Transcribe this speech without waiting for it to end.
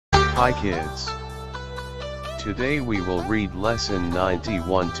Hi kids. Today we will read lesson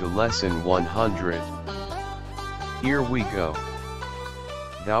 91 to lesson 100. Here we go.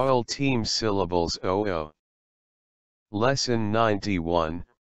 Vowel team syllables OO. Lesson 91,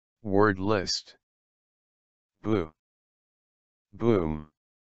 word list. Boo, boom,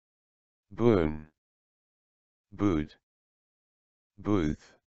 boon, boot,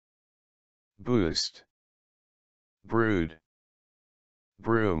 booth, boost, brood,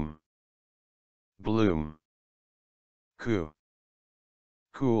 broom, bloom, coo,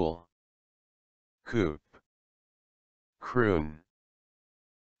 cool, coop, croon,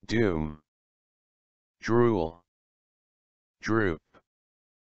 doom, drool, droop,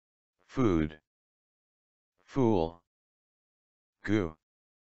 food, fool, goo,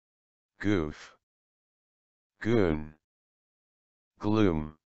 goof, goon,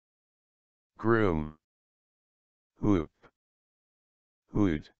 gloom, groom, hoop,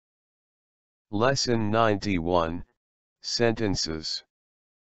 hoot. Lesson 91, sentences.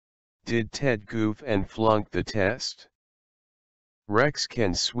 Did Ted goof and flunk the test? Rex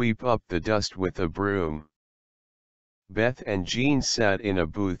can sweep up the dust with a broom. Beth and Jean sat in a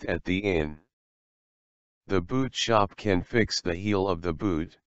booth at the inn. The boot shop can fix the heel of the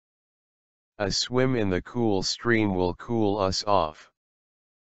boot. A swim in the cool stream will cool us off.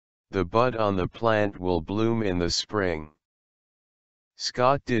 The bud on the plant will bloom in the spring.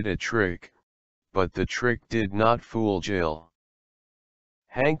 Scott did a trick, but the trick did not fool Jill.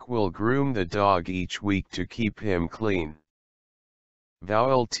 Hank will groom the dog each week to keep him clean.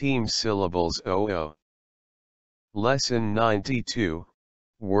 Vowel team syllables OO. Lesson 92,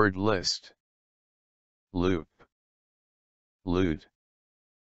 word list. Loop, loot,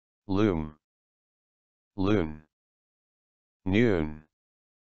 loom, loon, noon,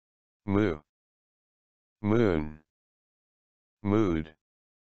 moo, moon, mood,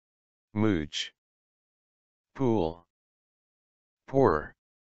 mooch, pool, pour,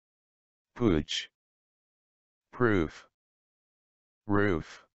 pooch, proof,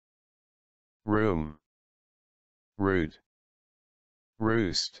 roof, room, root,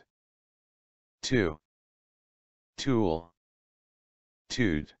 roost, two, tool,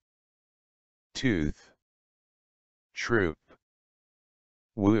 toot, tooth, troop,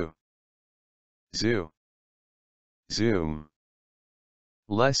 woo, zoo, zoom.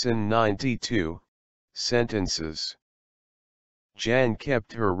 Lesson 92, sentences. Jan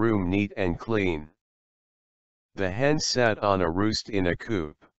kept her room neat and clean. The hen sat on a roost in a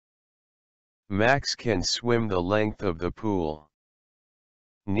coop. Max can swim the length of the pool.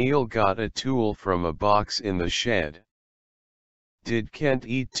 Neil got a tool from a box in the shed. Did Kent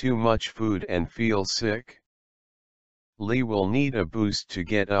eat too much food and feel sick? Lee will need a boost to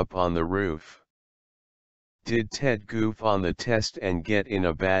get up on the roof. Did Ted goof on the test and get in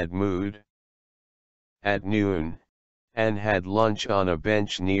a bad mood? At noon, Anne had lunch on a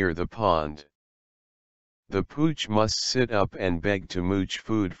bench near the pond. The pooch must sit up and beg to mooch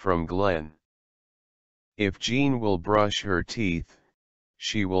food from Glenn. If Jean will brush her teeth,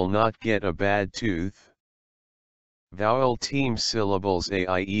 she will not get a bad tooth. Vowel team syllables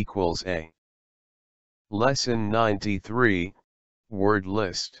AI equals A. Lesson 93, word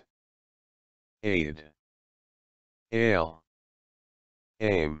list. Aid, ale,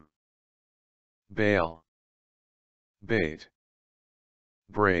 aim, bail, bait,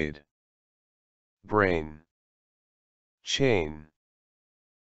 braid, brain, chain,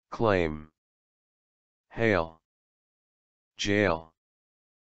 claim, hail, jail,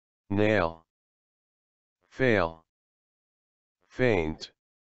 nail, fail, faint,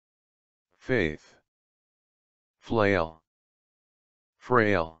 faith, flail,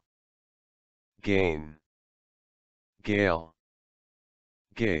 frail, gain, gale,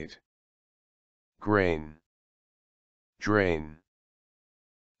 gate, grain, drain,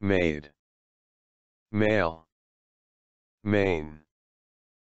 maid, mail, main,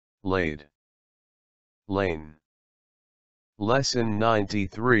 laid, lane. Lesson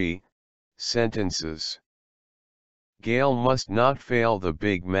 93, sentences. Gail must not fail the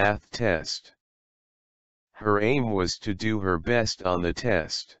big math test. Her aim was to do her best on the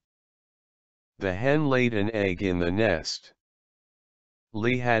test. The hen laid an egg in the nest.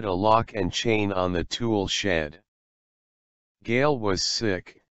 Lee had a lock and chain on the tool shed. Gail was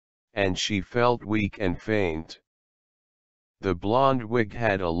sick, and she felt weak and faint. The blonde wig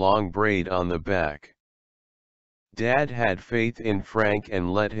had a long braid on the back. Dad had faith in Frank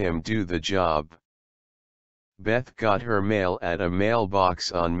and let him do the job. Beth got her mail at a mailbox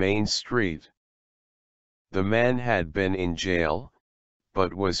on Main Street. The man had been in jail,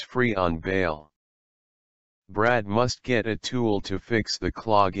 but was free on bail. Brad must get a tool to fix the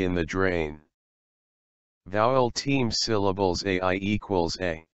clog in the drain. Vowel team syllables AI equals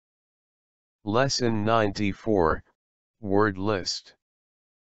A. Lesson 94, Word List.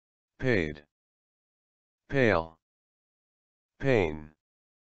 Paid, pale, pain,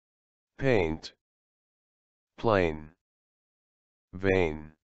 paint, plain,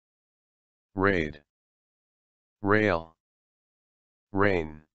 vein, raid, rail,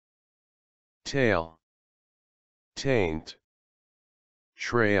 rain, tail, taint,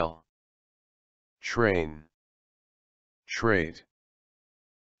 trail, train, trade,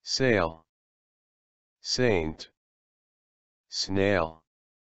 sail, saint, snail,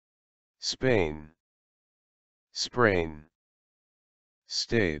 Spain, sprain,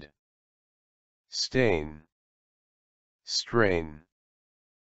 stayed, stain, strain,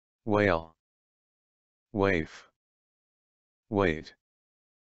 whale, waif, wait,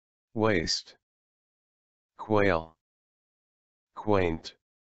 waste, quail, quaint.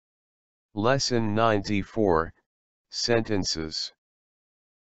 Lesson 94, Sentences.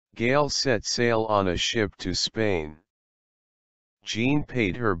 Gail set sail on a ship to Spain. Jean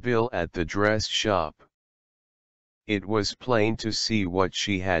paid her bill at the dress shop. It was plain to see what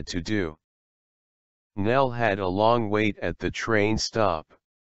she had to do. Nell had a long wait at the train stop.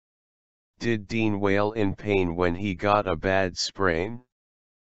 Did Dean wail in pain when he got a bad sprain?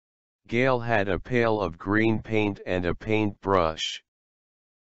 Gail had a pail of green paint and a paintbrush.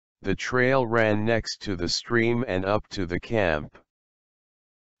 The trail ran next to the stream and up to the camp.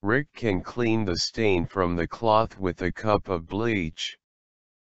 Rick can clean the stain from the cloth with a cup of bleach.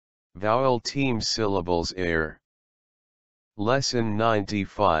 Vowel team syllables air. Lesson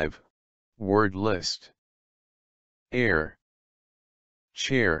 95, Word List. Air,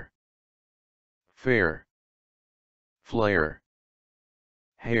 chair, fair, flare,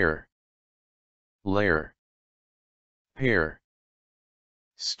 hair, lair, pair,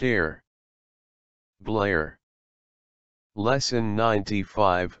 stare, blare. Lesson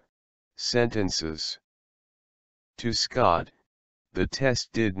 95, Sentences. To Scott, the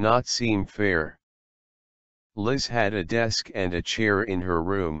test did not seem fair. Liz had a desk and a chair in her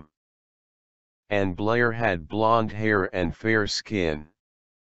room. And Blair had blonde hair and fair skin.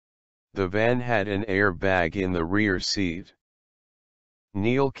 The van had an airbag in the rear seat.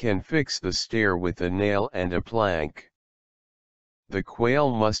 Neil can fix the stair with a nail and a plank. The quail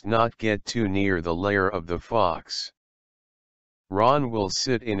must not get too near the lair of the fox. Ron will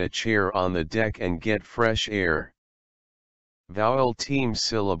sit in a chair on the deck and get fresh air. Vowel team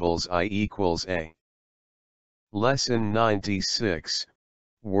syllables I equals A. Lesson 96,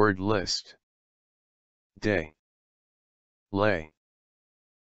 Word List. Day, lay,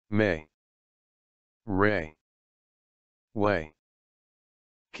 may, ray, way,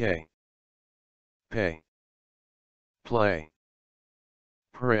 K, pay, play,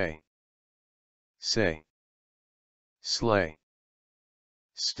 pray, say, slay,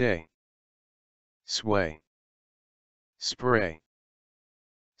 stay, sway, spray,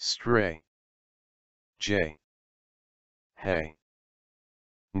 stray, jay, hay,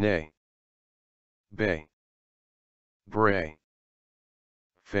 nay, bay, bray,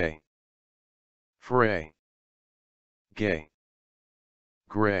 fay, fray, gay,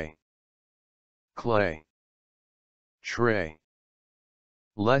 gray, clay, tray.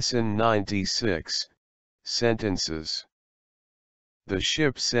 Lesson 96, Sentences. The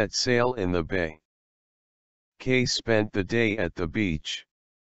ship set sail in the bay. Kay spent the day at the beach.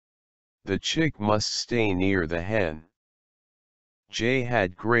 The chick must stay near the hen. Jay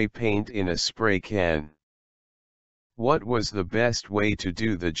had gray paint in a spray can. What was the best way to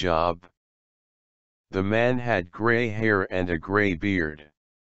do the job? The man had gray hair and a gray beard.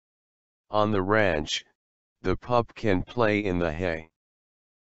 On the ranch, the pup can play in the hay.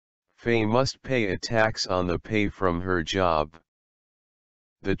 Faye must pay a tax on the pay from her job.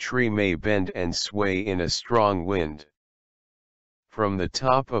 The tree may bend and sway in a strong wind. From the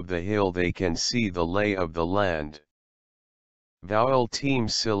top of the hill they can see the lay of the land. Vowel team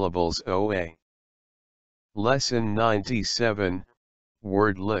syllables OA. Lesson 97,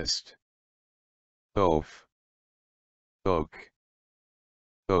 Word List. Oaf, oak,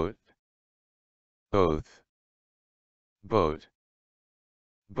 oat, oath, boat,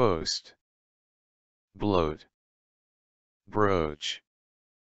 boast, bloat, brooch,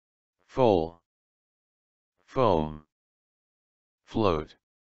 foal, foam, float,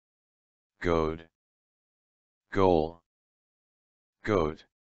 goad, goal, goat,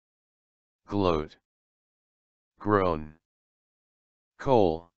 gloat, groan,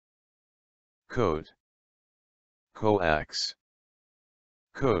 coal, coat, coax,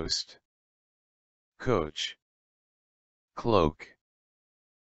 coast, coach, cloak,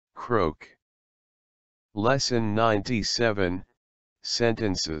 croak. Lesson 97,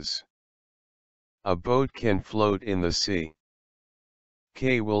 Sentences. A boat can float in the sea.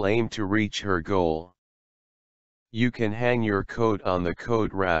 Kay will aim to reach her goal. You can hang your coat on the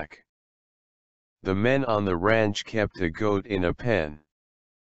coat rack. The men on the ranch kept a goat in a pen.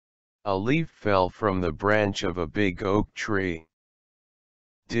 A leaf fell from the branch of a big oak tree.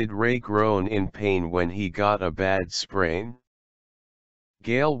 Did Ray groan in pain when he got a bad sprain?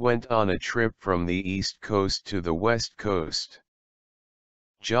 Gail went on a trip from the East Coast to the West Coast.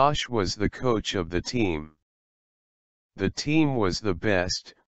 Josh was the coach of the team. The team was the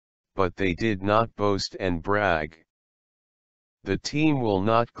best, but they did not boast and brag. The team will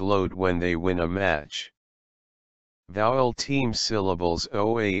not gloat when they win a match. Vowel team syllables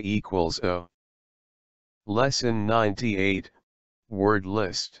OA equals O. Lesson 98, Word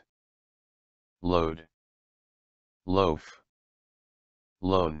list. Load, loaf,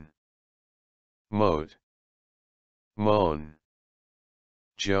 loan, mode, moan,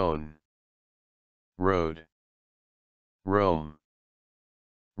 Joan, road, roam,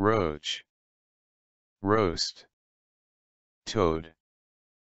 roach, roast, toad,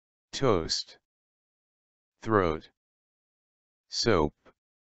 toast, throat, soap,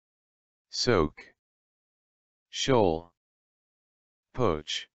 soak, shoal,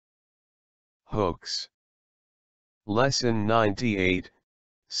 poach, hoax. Lesson 98,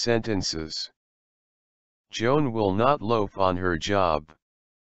 Sentences. Joan will not loaf on her job.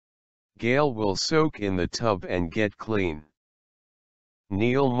 Gail will soak in the tub and get clean.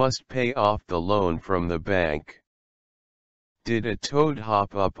 Neil must pay off the loan from the bank. Did a toad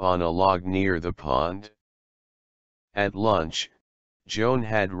hop up on a log near the pond? At lunch, Joan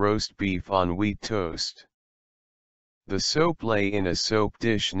had roast beef on wheat toast. The soap lay in a soap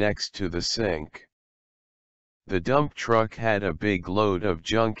dish next to the sink. The dump truck had a big load of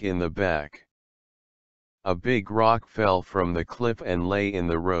junk in the back. A big rock fell from the cliff and lay in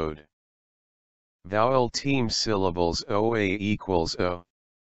the road. Vowel team syllables OA equals O.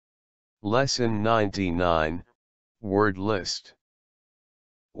 Lesson 99, Word list.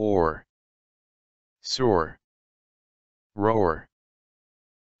 Or, soar, roar,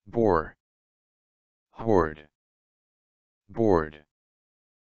 bore, hoard, board.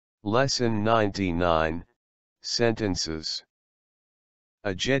 Lesson 99, Sentences.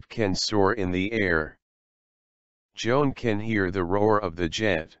 A jet can soar in the air. Joan can hear the roar of the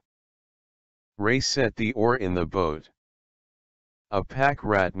jet. Ray set the oar in the boat. A pack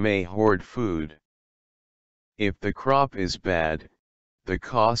rat may hoard food. If the crop is bad, the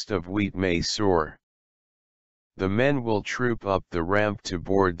cost of wheat may soar. The men will troop up the ramp to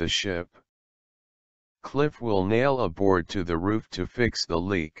board the ship. Cliff will nail a board to the roof to fix the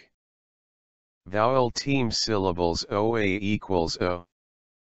leak. Vowel team syllables OA equals O.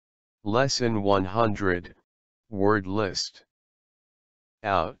 Lesson 100, Word list.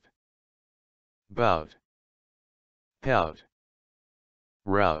 Out, bout, pout,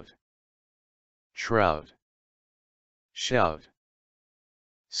 route, trout, shout,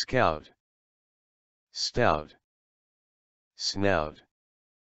 scout, stout, snout,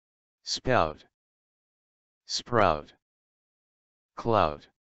 spout, sprout, clout,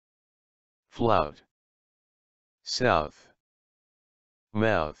 flout, south,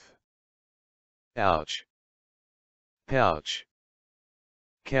 mouth, ouch, pouch,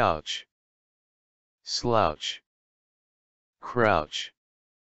 couch, slouch, crouch,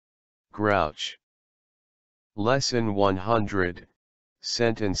 grouch. Lesson 100,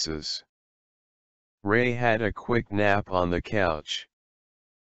 Sentences. Ray had a quick nap on the couch.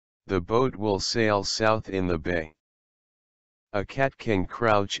 The boat will sail south in the bay. A cat can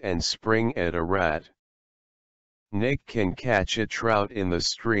crouch and spring at a rat. Nick can catch a trout in the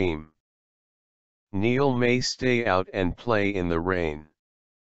stream. Neil may stay out and play in the rain.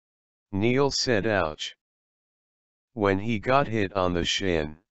 Neil said ouch when he got hit on the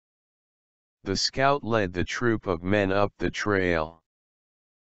shin. The scout led the troop of men up the trail.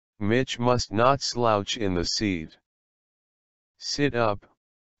 Mitch must not slouch in the seat. Sit up,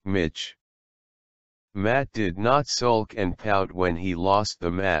 Mitch. Matt did not sulk and pout when he lost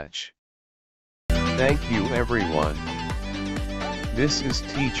the match. Thank you everyone. This is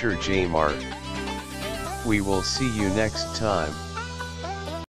Teacher J Mart. We will see you next time.